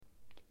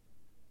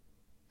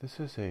This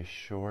is a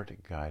short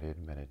guided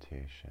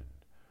meditation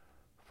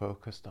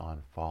focused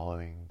on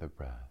following the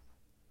breath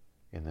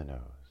in the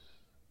nose.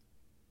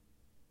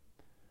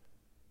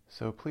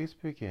 So please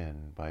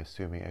begin by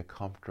assuming a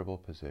comfortable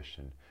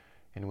position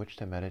in which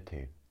to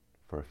meditate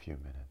for a few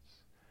minutes.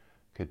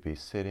 Could be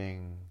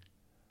sitting,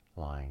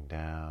 lying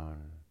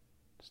down,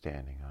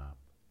 standing up.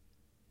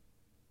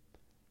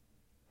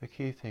 The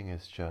key thing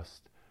is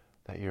just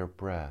that your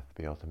breath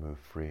be able to move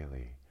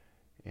freely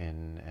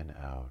in and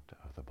out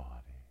of the body.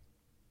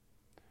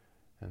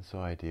 And so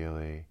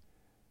ideally,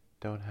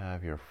 don't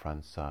have your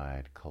front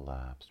side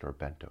collapsed or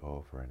bent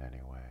over in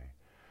any way,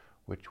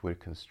 which would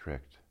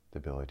constrict the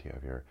ability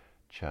of your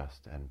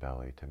chest and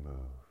belly to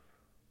move.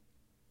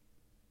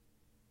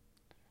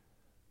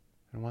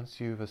 And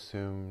once you've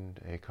assumed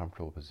a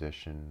comfortable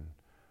position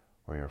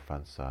where your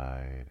front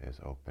side is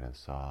open and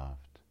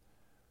soft,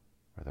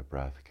 where the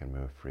breath can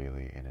move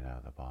freely in and out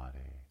of the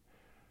body,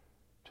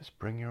 just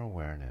bring your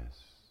awareness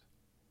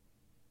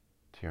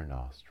to your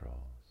nostrils,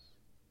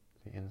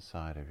 the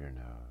inside of your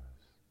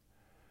nose,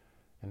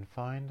 and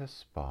find a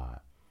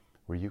spot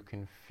where you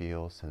can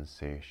feel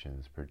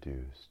sensations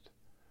produced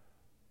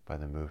by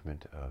the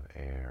movement of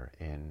air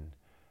in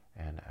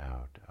and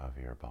out of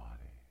your body.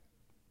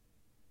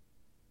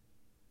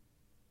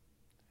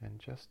 And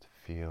just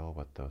feel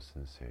what those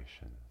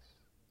sensations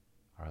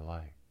are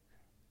like.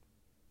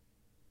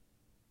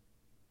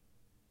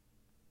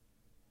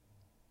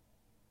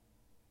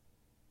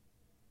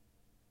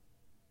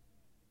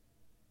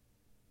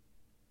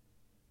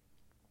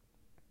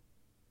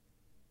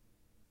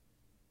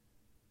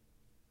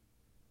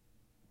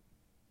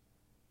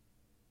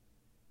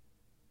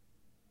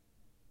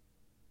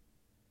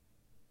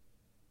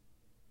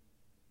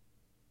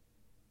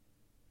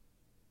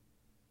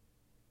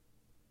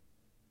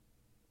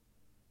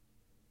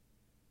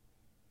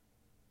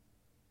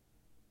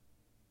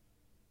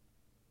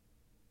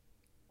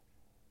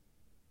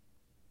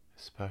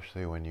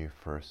 Especially when you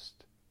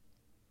first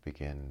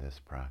begin this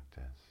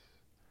practice,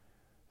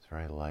 it's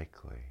very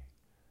likely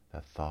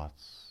that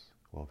thoughts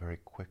will very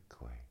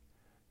quickly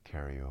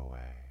carry you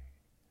away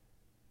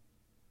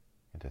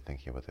into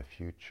thinking about the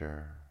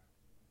future,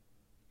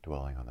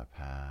 dwelling on the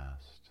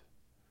past,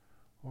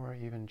 or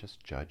even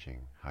just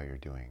judging how you're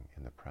doing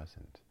in the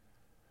present,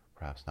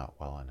 perhaps not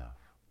well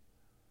enough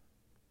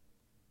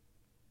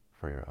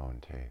for your own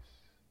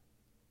taste.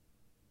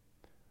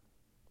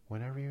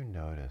 Whenever you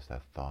notice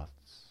that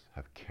thoughts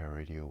have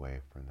carried you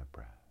away from the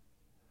breath,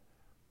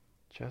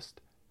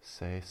 just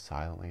say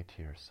silently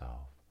to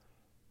yourself,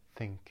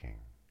 thinking,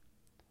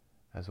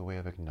 as a way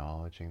of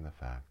acknowledging the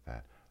fact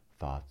that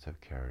thoughts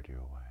have carried you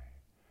away,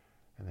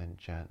 and then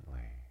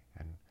gently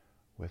and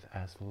with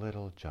as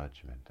little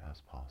judgment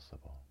as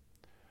possible,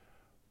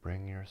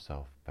 bring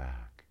yourself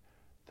back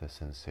to the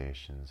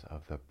sensations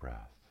of the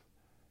breath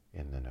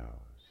in the nose.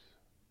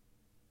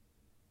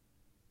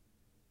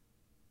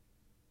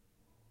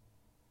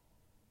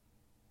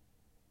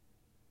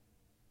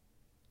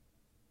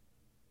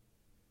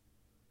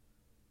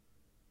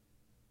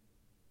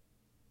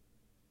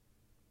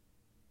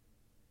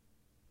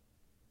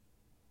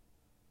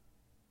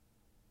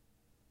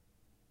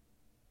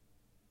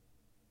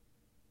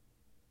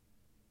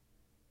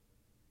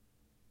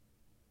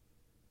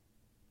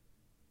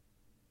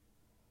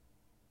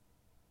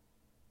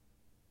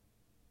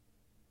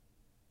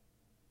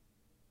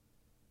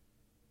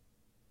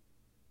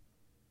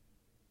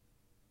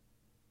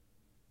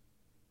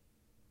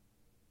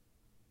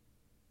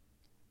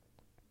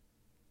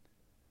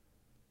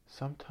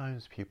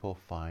 Sometimes people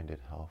find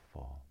it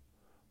helpful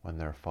when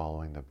they're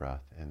following the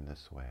breath in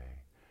this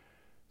way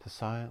to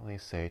silently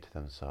say to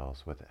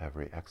themselves with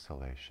every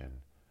exhalation,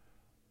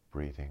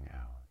 breathing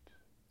out,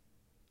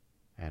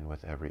 and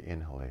with every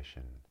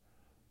inhalation,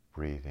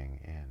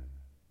 breathing in.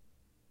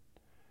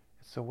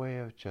 It's a way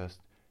of just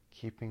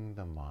keeping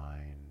the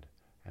mind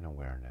and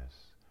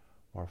awareness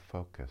more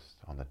focused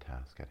on the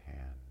task at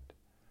hand,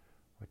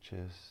 which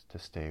is to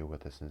stay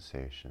with the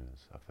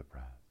sensations of the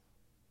breath.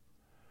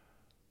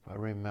 But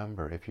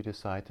remember, if you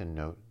decide to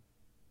note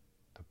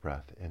the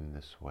breath in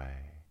this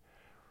way,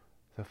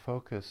 the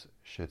focus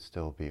should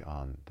still be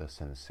on the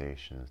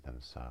sensations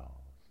themselves.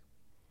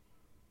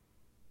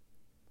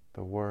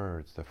 The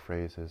words, the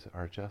phrases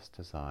are just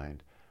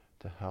designed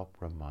to help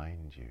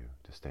remind you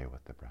to stay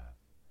with the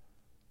breath.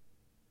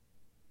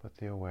 But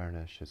the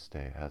awareness should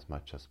stay as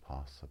much as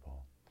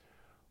possible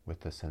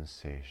with the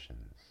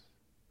sensations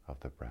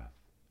of the breath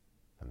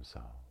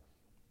themselves.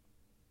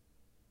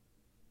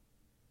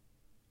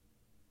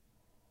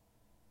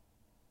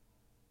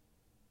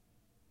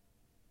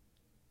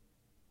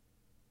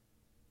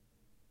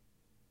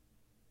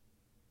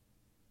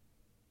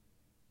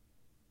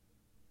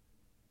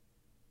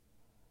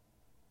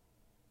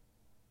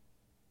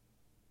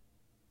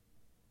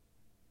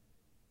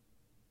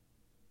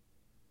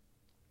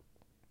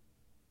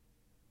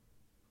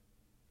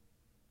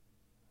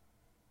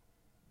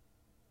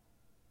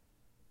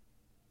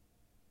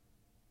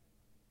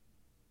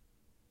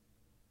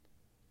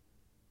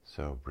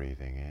 So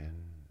breathing in,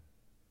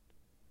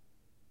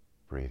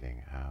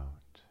 breathing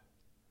out,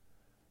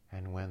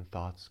 And when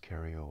thoughts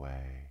carry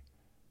away,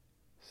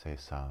 say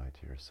silently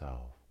to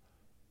yourself,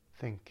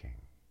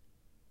 thinking,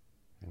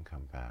 and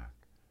come back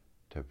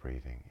to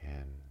breathing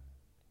in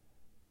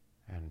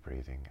and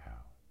breathing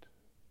out.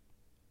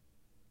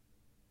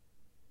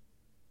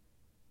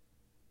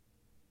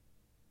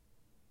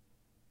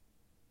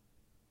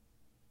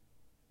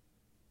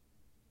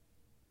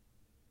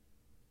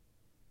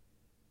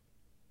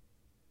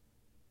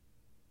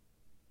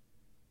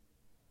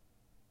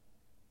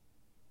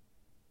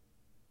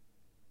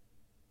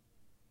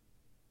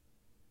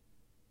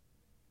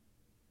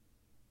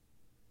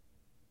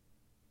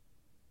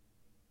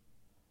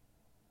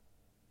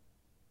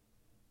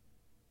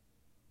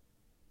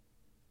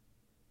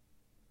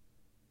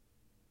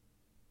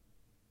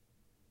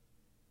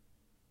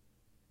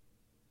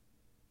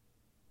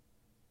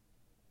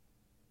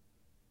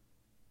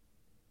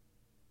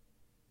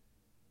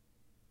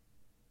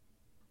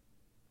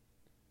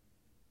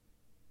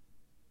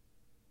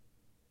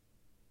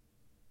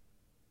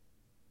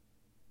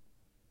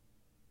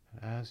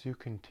 And as you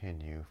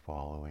continue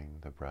following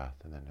the breath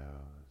in the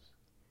nose,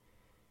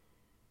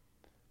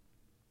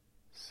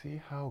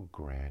 see how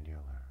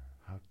granular,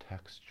 how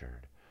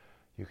textured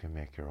you can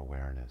make your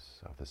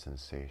awareness of the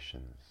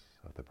sensations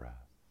of the breath.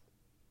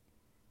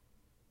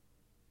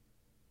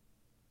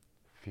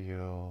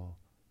 Feel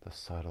the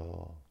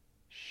subtle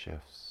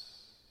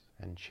shifts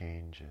and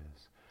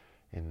changes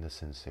in the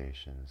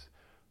sensations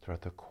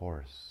throughout the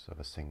course of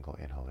a single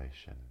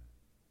inhalation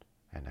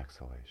and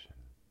exhalation.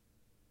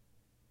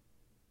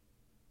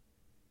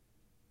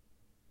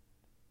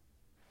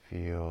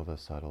 Feel the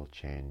subtle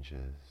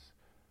changes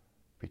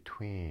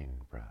between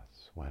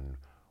breaths when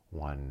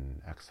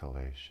one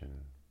exhalation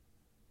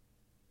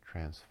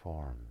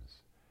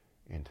transforms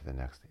into the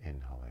next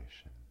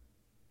inhalation.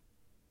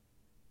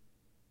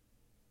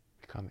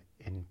 Become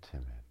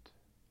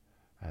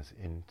as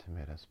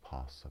intimate as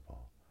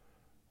possible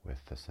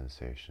with the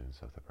sensations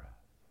of the breath.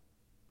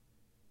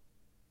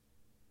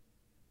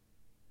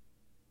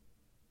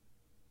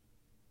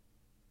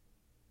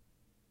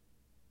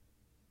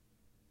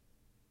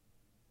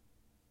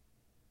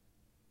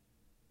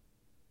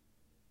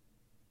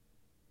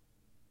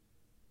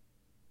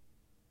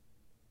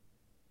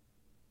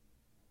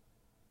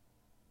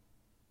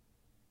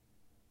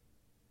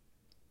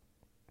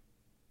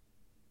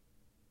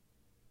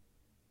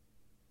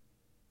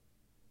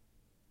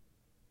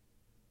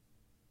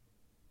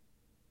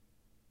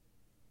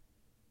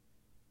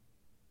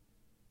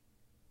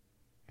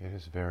 It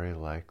is very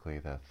likely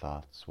that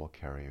thoughts will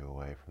carry you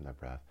away from the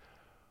breath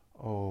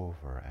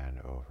over and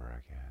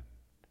over again.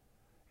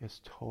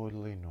 It's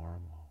totally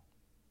normal.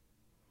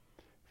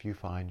 If you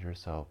find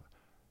yourself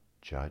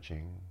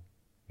judging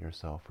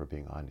yourself for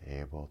being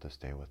unable to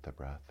stay with the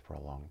breath for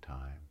a long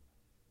time,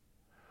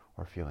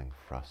 or feeling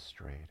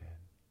frustrated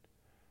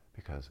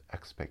because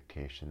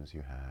expectations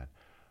you had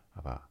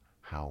about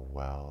how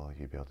well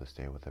you'd be able to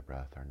stay with the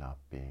breath are not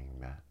being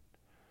met,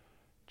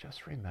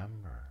 just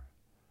remember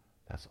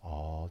that's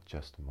all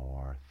just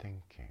more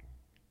thinking.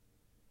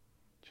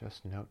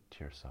 Just note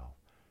to yourself,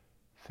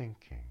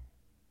 thinking,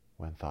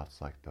 when thoughts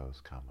like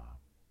those come up.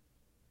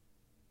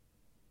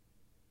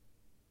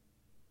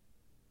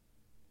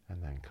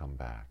 And then come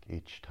back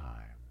each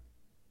time,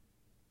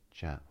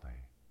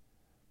 gently,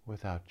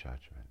 without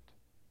judgment,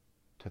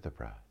 to the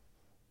breath.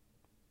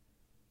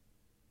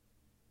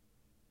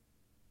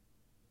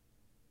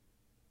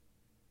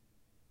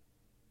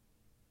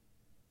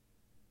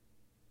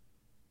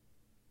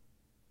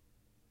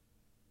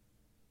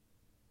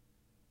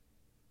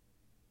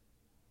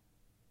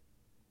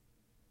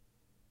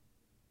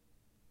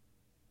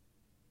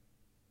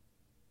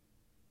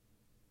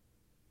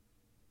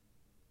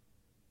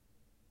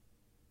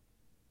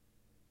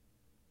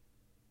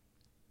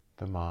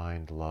 The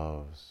mind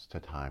loves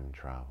to time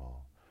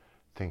travel,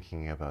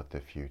 thinking about the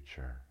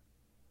future,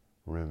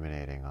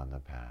 ruminating on the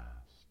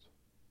past.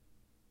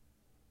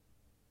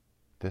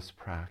 This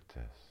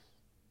practice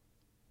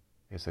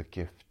is a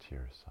gift to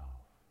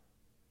yourself,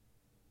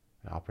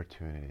 an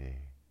opportunity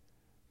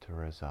to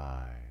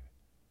reside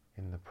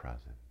in the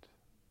present.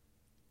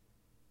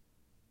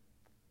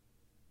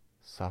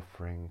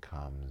 Suffering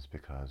comes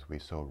because we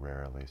so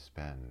rarely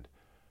spend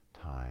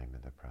time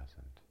in the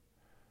present.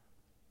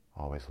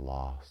 Always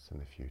lost in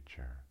the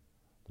future,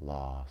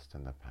 lost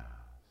in the past.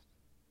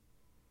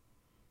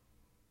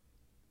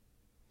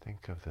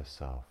 Think of the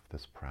self,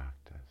 this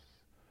practice,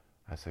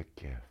 as a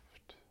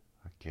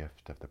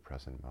gift of the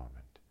present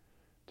moment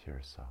to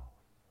yourself.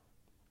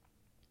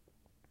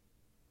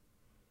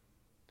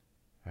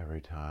 Every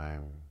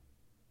time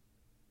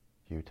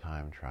you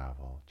time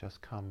travel,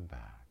 just come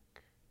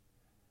back,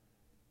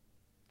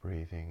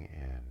 breathing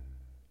in,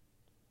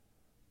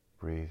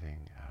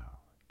 breathing out.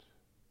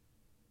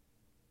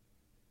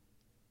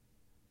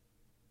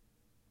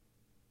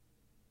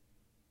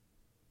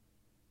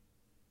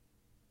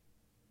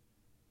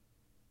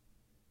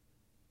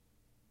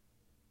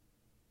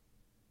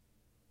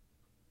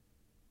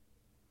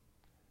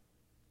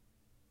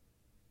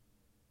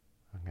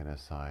 I'm going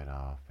to sign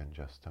off in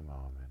just a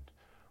moment,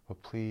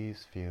 but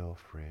please feel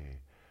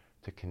free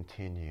to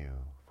continue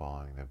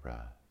following the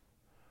breath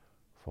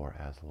for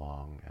as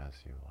long as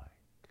you like.